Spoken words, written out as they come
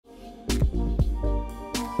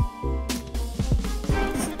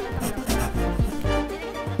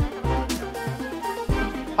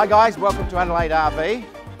Hi guys, welcome to Adelaide RV.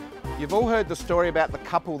 You've all heard the story about the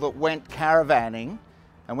couple that went caravanning,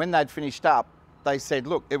 and when they'd finished up, they said,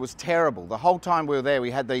 look, it was terrible. The whole time we were there, we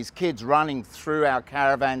had these kids running through our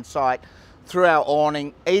caravan site, through our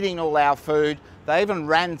awning, eating all our food. They even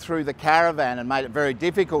ran through the caravan and made it very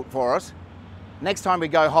difficult for us. Next time we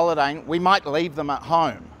go holidaying, we might leave them at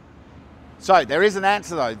home. So there is an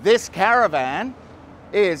answer though. This caravan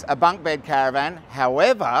is a bunk bed caravan.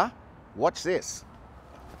 However, watch this.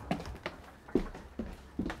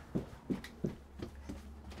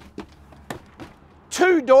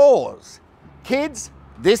 Two doors. Kids,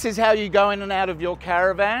 this is how you go in and out of your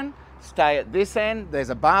caravan. Stay at this end. There's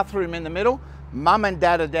a bathroom in the middle. Mum and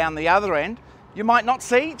dad are down the other end. You might not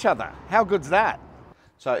see each other. How good's that?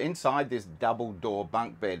 So inside this double door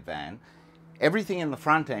bunk bed van, everything in the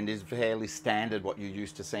front end is fairly standard, what you're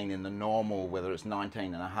used to seeing in the normal, whether it's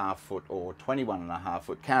 19.5 foot or 21.5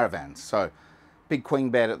 foot caravans. So big queen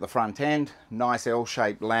bed at the front end, nice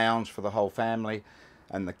L-shaped lounge for the whole family,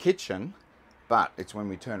 and the kitchen. But it's when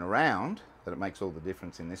we turn around that it makes all the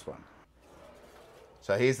difference in this one.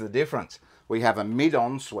 So here's the difference. We have a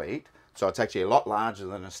mid-ensuite, so it's actually a lot larger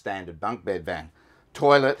than a standard bunk bed van.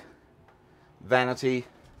 Toilet, vanity,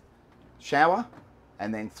 shower,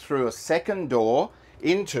 and then through a second door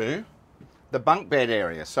into the bunk bed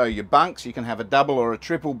area. So your bunks, you can have a double or a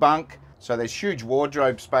triple bunk. So there's huge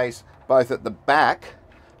wardrobe space both at the back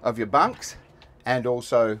of your bunks and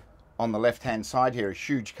also on the left-hand side here, a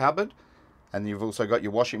huge cupboard. And you've also got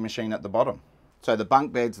your washing machine at the bottom. So the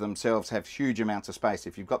bunk beds themselves have huge amounts of space.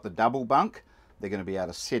 If you've got the double bunk, they're going to be able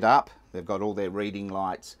to sit up. They've got all their reading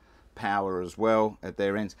lights, power as well at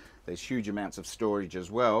their ends. There's huge amounts of storage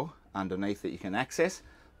as well underneath that you can access,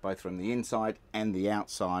 both from the inside and the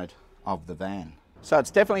outside of the van. So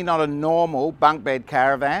it's definitely not a normal bunk bed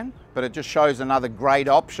caravan, but it just shows another great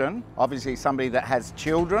option. Obviously somebody that has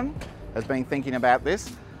children has been thinking about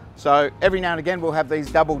this. So every now and again we'll have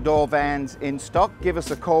these double door vans in stock. Give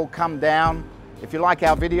us a call, come down. If you like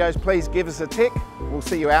our videos, please give us a tick. We'll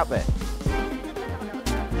see you out there.